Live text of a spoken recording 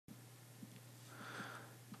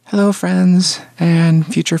Hello, friends and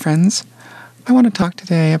future friends. I want to talk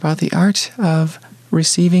today about the art of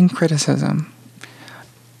receiving criticism.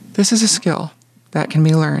 This is a skill that can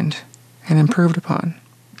be learned and improved upon.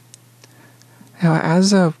 Now,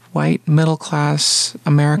 as a white, middle-class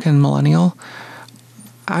American millennial,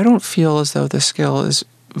 I don't feel as though this skill is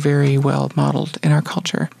very well modeled in our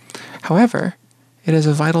culture. However, it is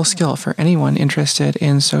a vital skill for anyone interested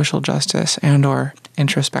in social justice and/or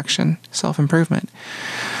introspection, self-improvement.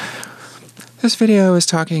 This video is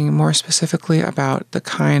talking more specifically about the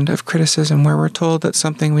kind of criticism where we're told that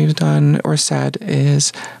something we've done or said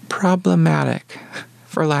is problematic,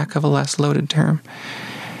 for lack of a less loaded term.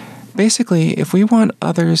 Basically, if we want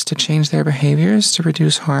others to change their behaviors to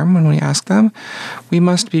reduce harm when we ask them, we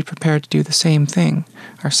must be prepared to do the same thing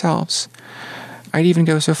ourselves. I'd even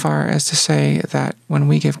go so far as to say that when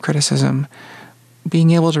we give criticism,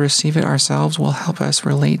 being able to receive it ourselves will help us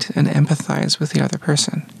relate and empathize with the other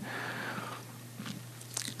person.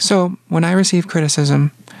 So, when I receive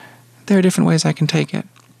criticism, there are different ways I can take it.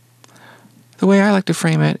 The way I like to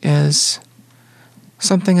frame it is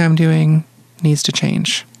something I'm doing needs to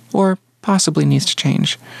change, or possibly needs to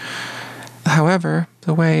change. However,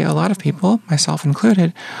 the way a lot of people, myself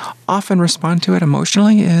included, often respond to it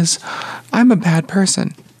emotionally is, I'm a bad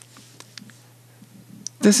person.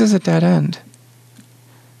 This is a dead end.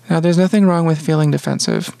 Now, there's nothing wrong with feeling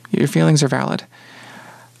defensive. Your feelings are valid.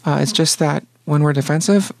 It's just that when we're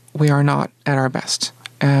defensive, we are not at our best,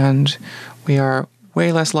 and we are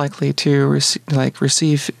way less likely to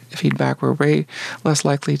receive feedback. We're way less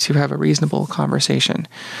likely to have a reasonable conversation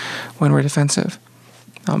when we're defensive.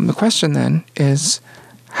 The question then is,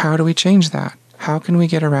 how do we change that? How can we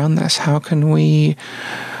get around this? How can we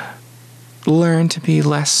learn to be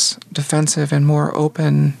less defensive and more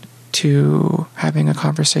open to having a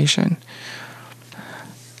conversation?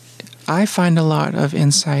 I find a lot of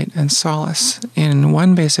insight and solace in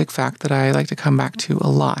one basic fact that I like to come back to a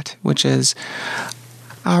lot, which is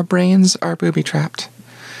our brains are booby-trapped.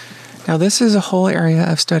 Now, this is a whole area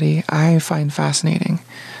of study I find fascinating.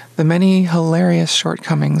 The many hilarious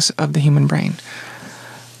shortcomings of the human brain.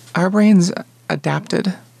 Our brains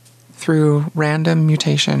adapted through random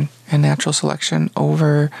mutation and natural selection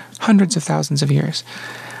over hundreds of thousands of years.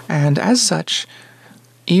 And as such,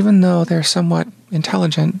 even though they're somewhat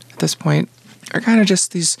intelligent at this point, are kind of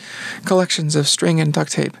just these collections of string and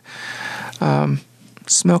duct tape,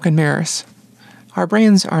 smoke and mirrors. Our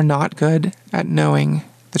brains are not good at knowing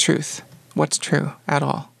the truth, what's true at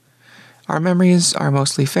all. Our memories are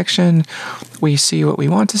mostly fiction. We see what we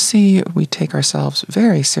want to see. We take ourselves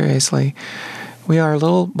very seriously. We are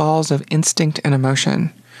little balls of instinct and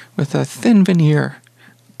emotion with a thin veneer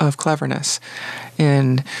of cleverness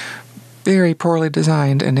in very poorly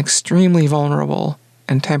designed and extremely vulnerable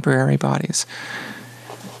and temporary bodies.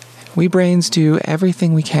 We brains do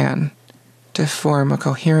everything we can to form a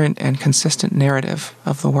coherent and consistent narrative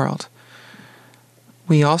of the world.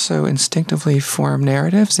 We also instinctively form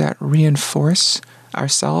narratives that reinforce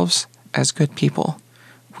ourselves as good people.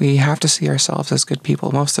 We have to see ourselves as good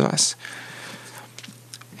people, most of us.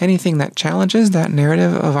 Anything that challenges that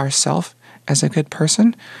narrative of ourself as a good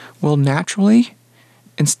person will naturally,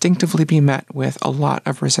 instinctively be met with a lot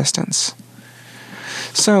of resistance.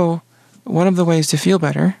 So, one of the ways to feel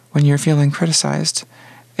better when you're feeling criticized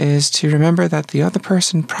is to remember that the other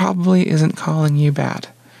person probably isn't calling you bad.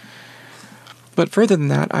 But further than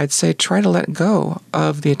that, I'd say try to let go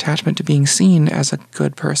of the attachment to being seen as a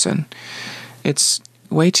good person. It's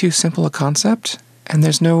way too simple a concept, and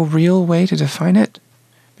there's no real way to define it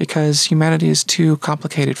because humanity is too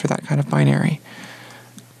complicated for that kind of binary.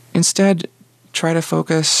 Instead, try to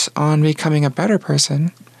focus on becoming a better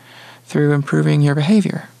person through improving your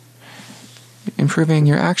behavior, improving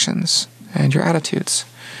your actions and your attitudes.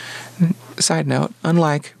 Side note,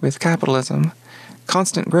 unlike with capitalism,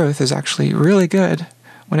 constant growth is actually really good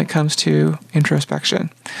when it comes to introspection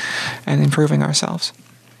and improving ourselves.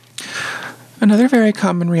 Another very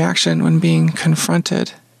common reaction when being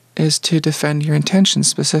confronted is to defend your intentions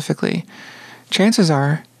specifically. Chances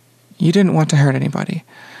are you didn't want to hurt anybody.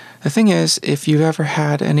 The thing is, if you've ever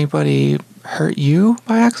had anybody hurt you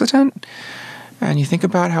by accident, and you think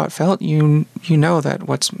about how it felt, you know that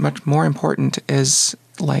what's much more important is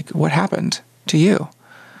like what happened to you.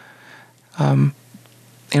 In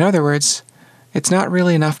other words, it's not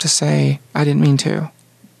really enough to say, I didn't mean to,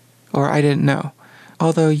 or I didn't know.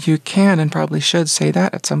 Although you can and probably should say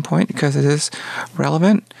that at some point because it is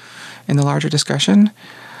relevant in the larger discussion.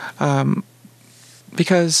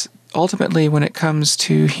 Because ultimately, when it comes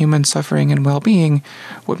to human suffering and well-being,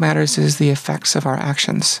 what matters is the effects of our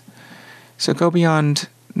actions. So go beyond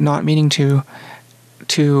not meaning to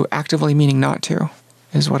to actively meaning not to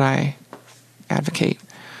is what I advocate.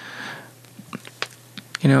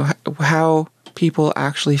 How people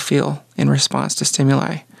actually feel in response to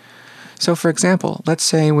stimuli. So, for example, let's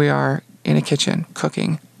say we are in a kitchen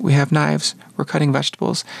cooking. We have knives, we're cutting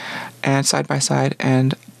vegetables, and side by side,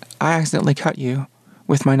 and I accidentally cut you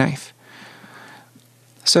with my knife.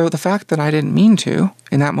 So the fact that I didn't mean to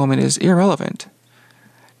in that moment is irrelevant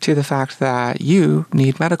to the fact that you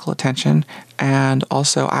need medical attention, and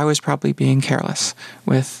also I was probably being careless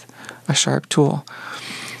with a sharp tool.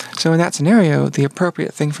 So in that scenario, the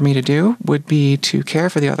appropriate thing for me to do would be to care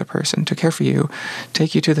for the other person, to care for you,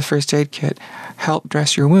 take you to the first aid kit, help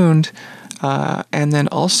dress your wound, and then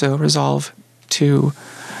also resolve to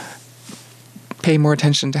pay more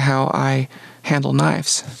attention to how I handle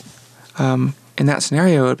knives. In that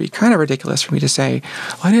scenario, it would be kind of ridiculous for me to say,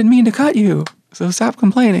 "Oh, I didn't mean to cut you, so stop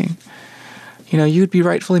complaining." You'd be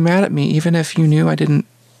rightfully mad at me even if you knew I didn't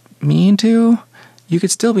mean to. You could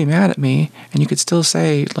still be mad at me, and you could still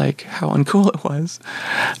say, how uncool it was.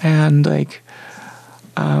 And,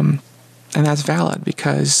 and that's valid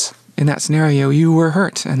because in that scenario, you were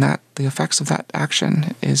hurt, and that the effects of that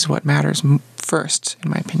action is what matters first, in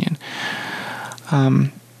my opinion. I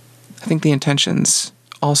think the intentions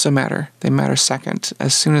also matter. They matter second.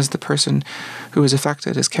 As soon as the person who is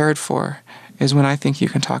affected is cared for is when I think you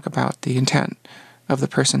can talk about the intent of the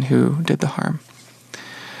person who did the harm.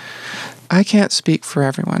 I can't speak for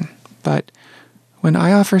everyone, but when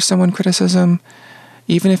I offer someone criticism,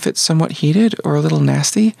 even if it's somewhat heated or a little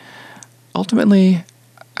nasty, ultimately,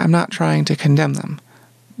 I'm not trying to condemn them,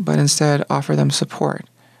 but instead offer them support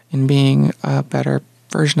in being a better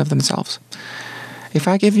version of themselves. If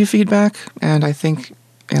I give you feedback, and I think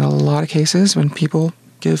in a lot of cases when people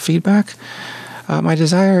give feedback, my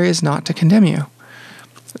desire is not to condemn you.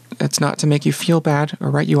 It's not to make you feel bad or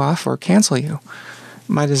write you off or cancel you.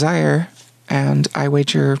 My desire, and I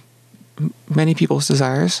wager many people's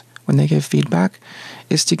desires when they give feedback,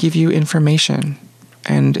 is to give you information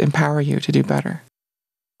and empower you to do better.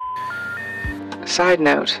 Side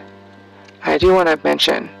note, I do want to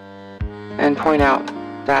mention and point out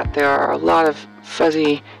that there are a lot of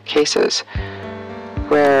fuzzy cases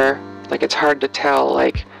where it's hard to tell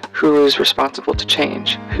who is responsible to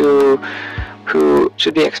change, who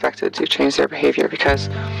should be expected to change their behavior, because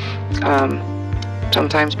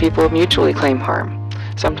sometimes people mutually claim harm.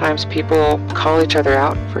 Sometimes people call each other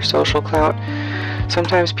out for social clout.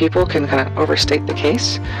 Sometimes people can kind of overstate the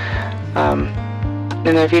case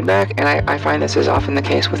in their feedback, and I find this is often the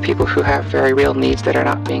case with people who have very real needs that are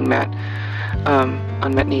not being met,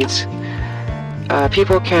 unmet needs.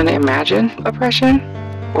 People can imagine oppression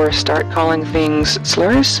or start calling things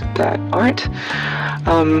slurs that aren't.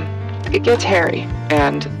 It gets hairy,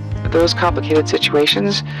 and those complicated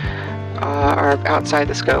situations are outside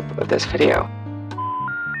the scope of this video.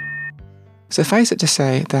 Suffice it to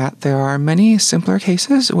say that there are many simpler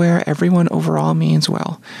cases where everyone overall means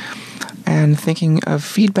well, and thinking of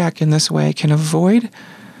feedback in this way can avoid,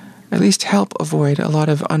 at least help avoid, a lot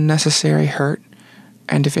of unnecessary hurt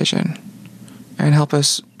and division, and help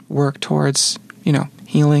us work towards,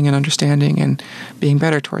 healing and understanding and being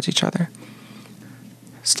better towards each other.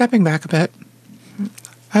 Stepping back a bit,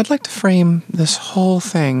 I'd like to frame this whole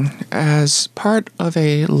thing as part of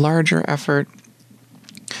a larger effort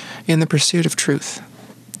in the pursuit of truth.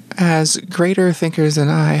 As greater thinkers than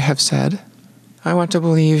I have said, I want to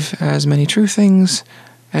believe as many true things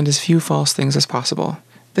and as few false things as possible.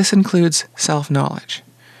 This includes self-knowledge.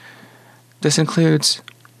 This includes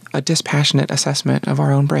a dispassionate assessment of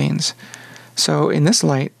our own brains. So in this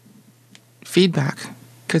light, feedback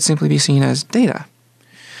could simply be seen as data.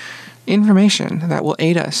 Information that will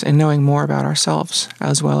aid us in knowing more about ourselves,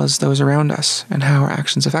 as well as those around us, and how our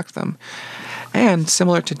actions affect them. And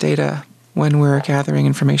similar to data, when we're gathering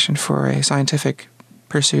information for a scientific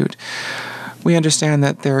pursuit, we understand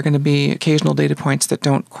that there are going to be occasional data points that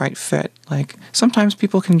don't quite fit. Sometimes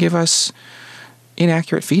people can give us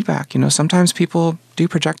inaccurate feedback. Sometimes people do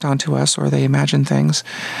project onto us, or they imagine things.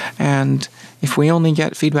 And if we only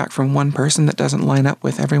get feedback from one person that doesn't line up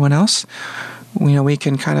with everyone else, we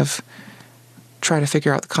can kind of try to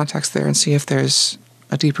figure out the context there and see if there's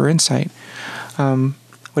a deeper insight.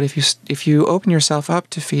 But if you open yourself up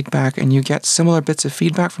to feedback and you get similar bits of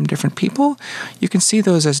feedback from different people, you can see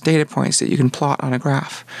those as data points that you can plot on a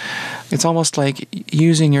graph. It's almost like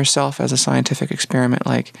using yourself as a scientific experiment,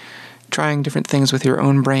 like trying different things with your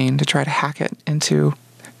own brain to try to hack it into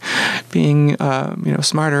being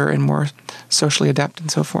smarter and more socially adept and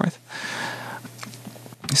so forth.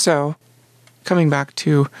 So, coming back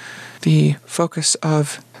to the focus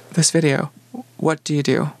of this video, what do you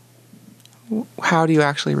do? how do you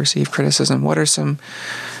actually receive criticism? What are some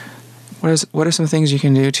things you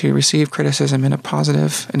can do to receive criticism in a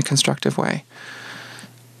positive and constructive way?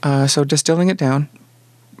 So distilling it down,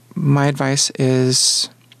 my advice is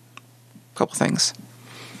a couple things.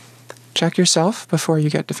 Check yourself before you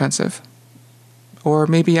get defensive. Or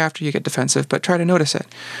maybe after you get defensive, but try to notice it.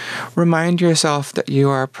 Remind yourself that you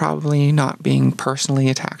are probably not being personally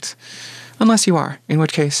attacked. Unless you are, in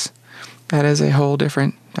which case, that is a whole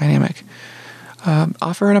different dynamic.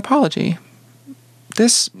 Offer an apology.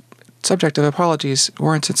 This subject of apologies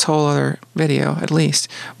warrants its whole other video, at least.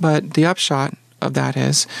 But the upshot of that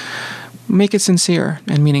is, make it sincere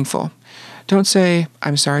and meaningful. Don't say,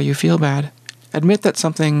 I'm sorry you feel bad. Admit that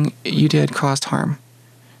something you did caused harm.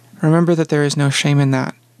 Remember that there is no shame in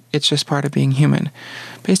that. It's just part of being human.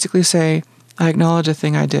 Basically say, I acknowledge a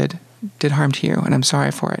thing I did harm to you, and I'm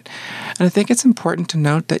sorry for it. And I think it's important to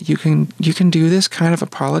note that you can do this kind of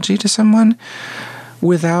apology to someone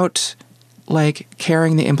without like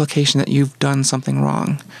carrying the implication that you've done something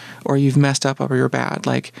wrong or you've messed up or you're bad.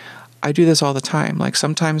 Like, I do this all the time. Like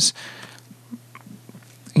sometimes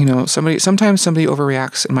somebody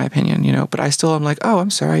overreacts, in my opinion, but I still am like, oh,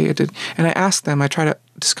 I'm sorry, I did. And I ask them, I try to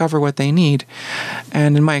discover what they need.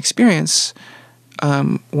 And in my experience,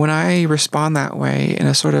 when I respond that way in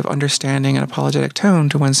a sort of understanding and apologetic tone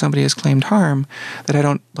to when somebody has claimed harm that I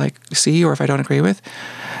don't see or if I don't agree with,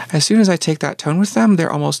 as soon as I take that tone with them,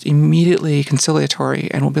 they're almost immediately conciliatory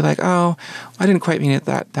and will be like, oh, I didn't quite mean it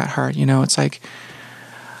that hard. It's like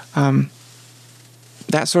that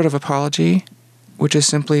sort of apology, which is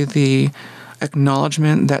simply the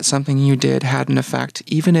acknowledgement that something you did had an effect,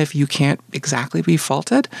 even if you can't exactly be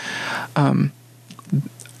faulted,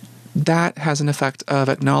 that has an effect of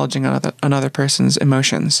acknowledging another person's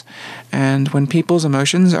emotions. And when people's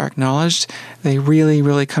emotions are acknowledged, they really,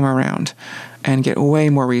 really come around and get way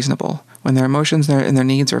more reasonable. When their emotions and their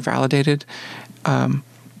needs are validated,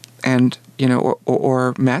 and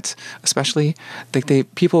or met, especially,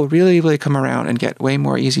 people really, really come around and get way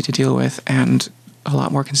more easy to deal with and a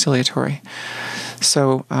lot more conciliatory.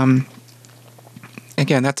 So,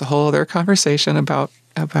 again, that's a whole other conversation about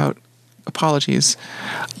apologies.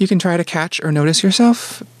 You can try to catch or notice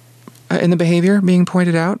yourself in the behavior being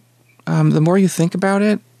pointed out. The more you think about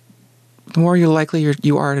it, the more likely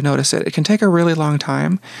you are to notice it. It can take a really long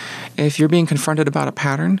time. If you're being confronted about a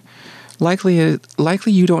pattern, likely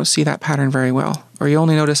you don't see that pattern very well, or you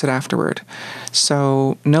only notice it afterward.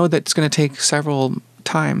 So know that it's going to take several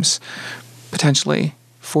times, potentially,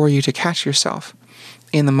 for you to catch yourself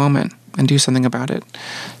in the moment and do something about it.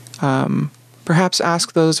 Perhaps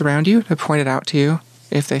ask those around you to point it out to you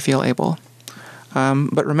if they feel able.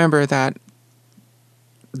 But remember that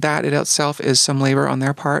in itself is some labor on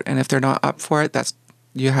their part, and if they're not up for it,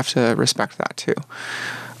 you have to respect that too.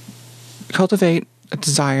 Cultivate a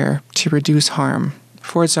desire to reduce harm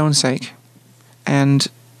for its own sake, and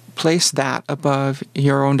place that above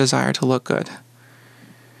your own desire to look good.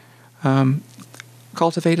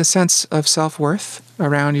 Cultivate a sense of self-worth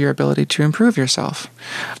around your ability to improve yourself.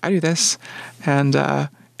 I do this, and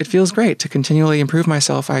it feels great to continually improve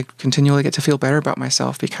myself. I continually get to feel better about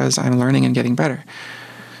myself because I'm learning and getting better.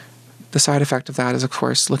 The side effect of that is, of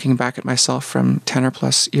course, looking back at myself from 10 or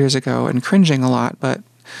plus years ago and cringing a lot, but,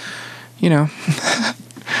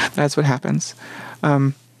 that's what happens.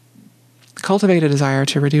 Cultivate a desire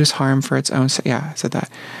to reduce harm for its own sake. Yeah, I said that.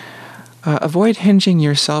 Avoid hinging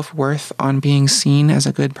your self-worth on being seen as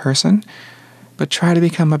a good person, but try to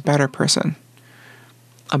become a better person,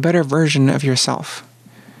 a better version of yourself.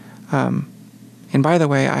 And by the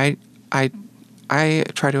way, I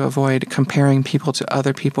try to avoid comparing people to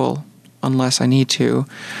other people unless I need to.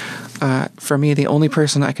 For me, the only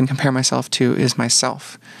person I can compare myself to is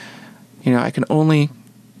myself. I can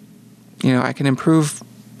improve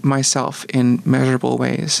myself in measurable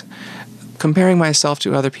ways. Comparing myself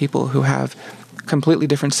to other people who have completely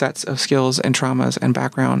different sets of skills and traumas and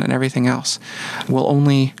background and everything else will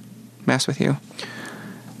only mess with you.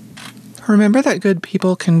 Remember that good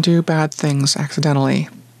people can do bad things accidentally.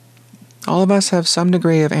 All of us have some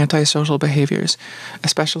degree of antisocial behaviors,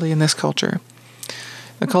 especially in this culture.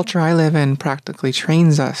 The culture I live in practically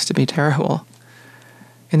trains us to be terrible.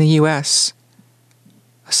 In the U.S.,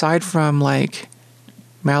 aside from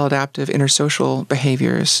maladaptive intersocial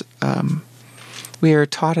behaviors, we are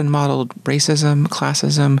taught and modeled racism,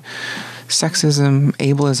 classism, sexism,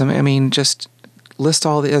 ableism. Just list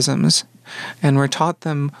all the isms. And we're taught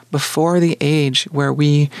them before the age where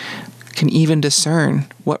we can even discern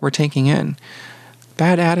what we're taking in.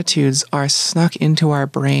 Bad attitudes are snuck into our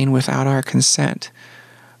brain without our consent.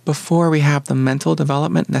 before we have the mental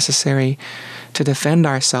development necessary to defend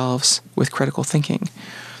ourselves with critical thinking.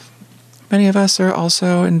 Many of us are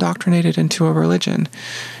also indoctrinated into a religion,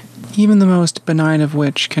 even the most benign of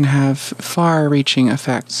which can have far-reaching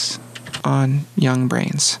effects on young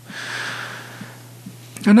brains.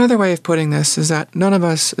 Another way of putting this is that none of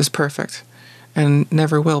us is perfect, and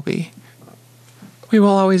never will be. We will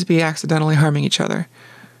always be accidentally harming each other,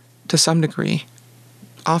 to some degree,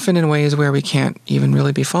 often in ways where we can't even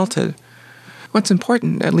really be faulted. What's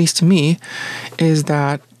important, at least to me, is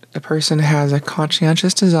that a person has a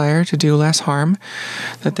conscientious desire to do less harm,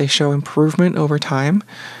 that they show improvement over time,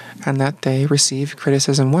 and that they receive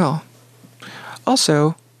criticism well.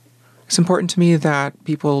 Also, it's important to me that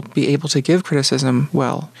people be able to give criticism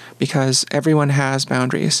well, because everyone has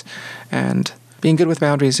boundaries, and being good with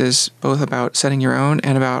boundaries is both about setting your own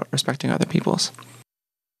and about respecting other people's.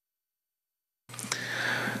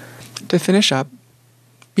 To finish up,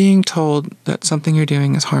 being told that something you're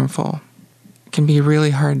doing is harmful can be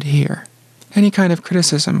really hard to hear. Any kind of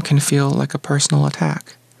criticism can feel like a personal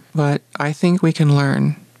attack, but I think we can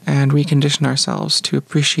learn and recondition ourselves to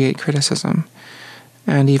appreciate criticism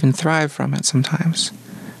and even thrive from it sometimes.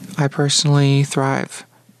 I personally thrive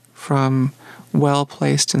from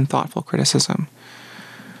well-placed and thoughtful criticism.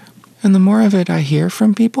 And the more of it I hear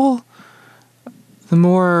from people, the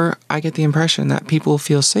more I get the impression that people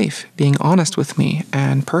feel safe being honest with me,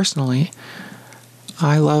 and personally,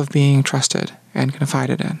 I love being trusted and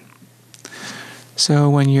confided in. So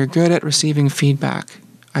when you're good at receiving feedback,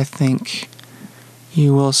 I think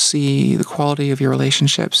you will see the quality of your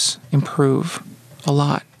relationships improve a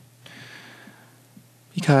lot.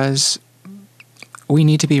 Because we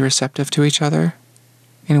need to be receptive to each other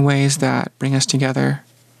in ways that bring us together,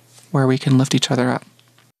 where we can lift each other up.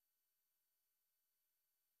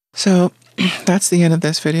 So that's the end of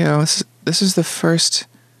this video. This is the first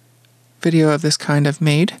video of this kind I've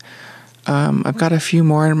made. I've got a few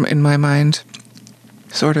more in my mind,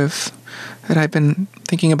 sort of, that I've been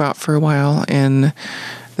thinking about for a while, in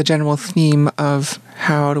the general theme of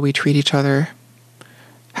how do we treat each other?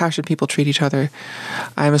 How should people treat each other?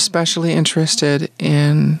 I'm especially interested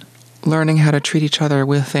in learning how to treat each other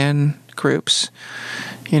within groups.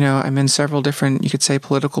 I'm in several different, you could say,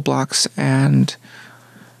 political blocs, and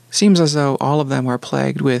it seems as though all of them are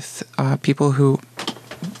plagued with people who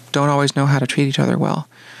don't always know how to treat each other well.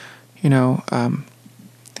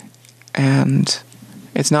 And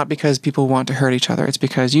it's not because people want to hurt each other.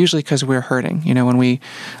 It's usually because we're hurting. When we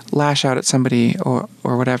lash out at somebody or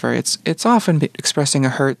whatever, it's often expressing a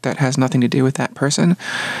hurt that has nothing to do with that person.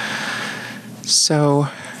 So,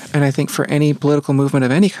 and I think for any political movement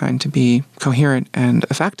of any kind to be coherent and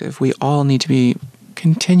effective, we all need to be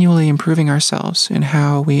continually improving ourselves in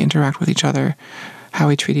how we interact with each other, how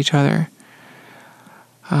we treat each other,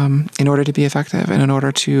 in order to be effective and in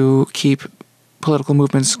order to keep political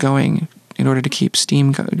movements going, in order to keep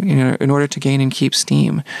steam, in order to gain and keep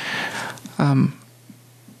steam.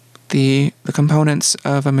 The components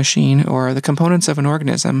of a machine, or the components of an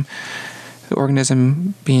organism, the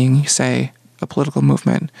organism being, say, a political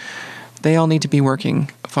movement, they all need to be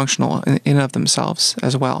working functional in and of themselves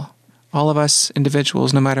as well. All of us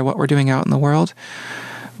individuals, no matter what we're doing out in the world,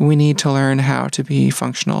 we need to learn how to be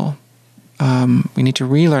functional. We need to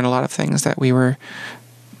relearn a lot of things that we were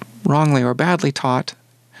wrongly or badly taught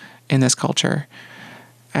in this culture.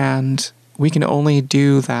 And we can only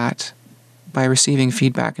do that by receiving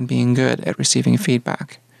feedback and being good at receiving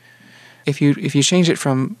feedback. If you change it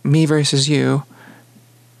from me versus you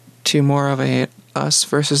to more of a us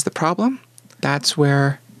versus the problem, that's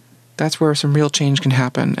where some real change can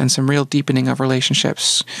happen, and some real deepening of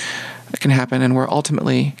relationships can happen, and where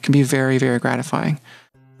ultimately it can be very, very gratifying.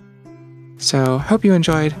 So, hope you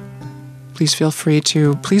enjoyed. Please feel free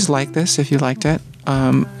to like this if you liked it,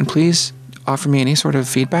 and please offer me any sort of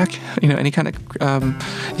feedback. Any kind of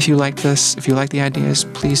if you liked this, if you like the ideas,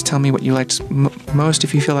 please tell me what you liked most.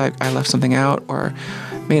 If you feel like I left something out, or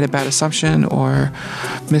made a bad assumption, or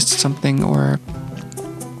missed something, or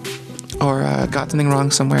got something wrong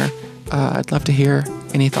somewhere, I'd love to hear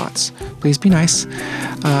any thoughts. Please be nice.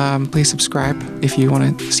 Please subscribe if you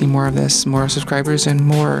want to see more of this. More subscribers and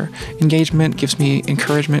more engagement gives me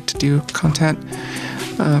encouragement to do content.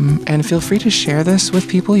 And feel free to share this with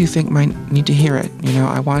people you think might need to hear it.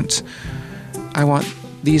 I want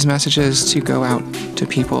these messages to go out to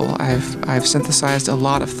people. I've synthesized a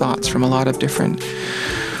lot of thoughts from a lot of different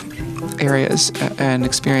areas and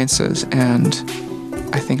experiences, and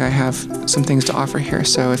I think I have some things to offer here.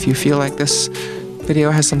 So if you feel like this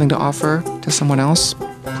video has something to offer to someone else,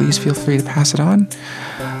 please feel free to pass it on.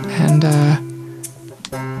 And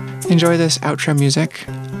enjoy this outro music.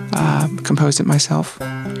 composed it myself.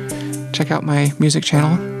 Check out my music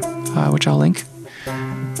channel, which I'll link.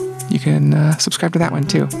 You can subscribe to that one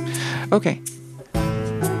too. Okay,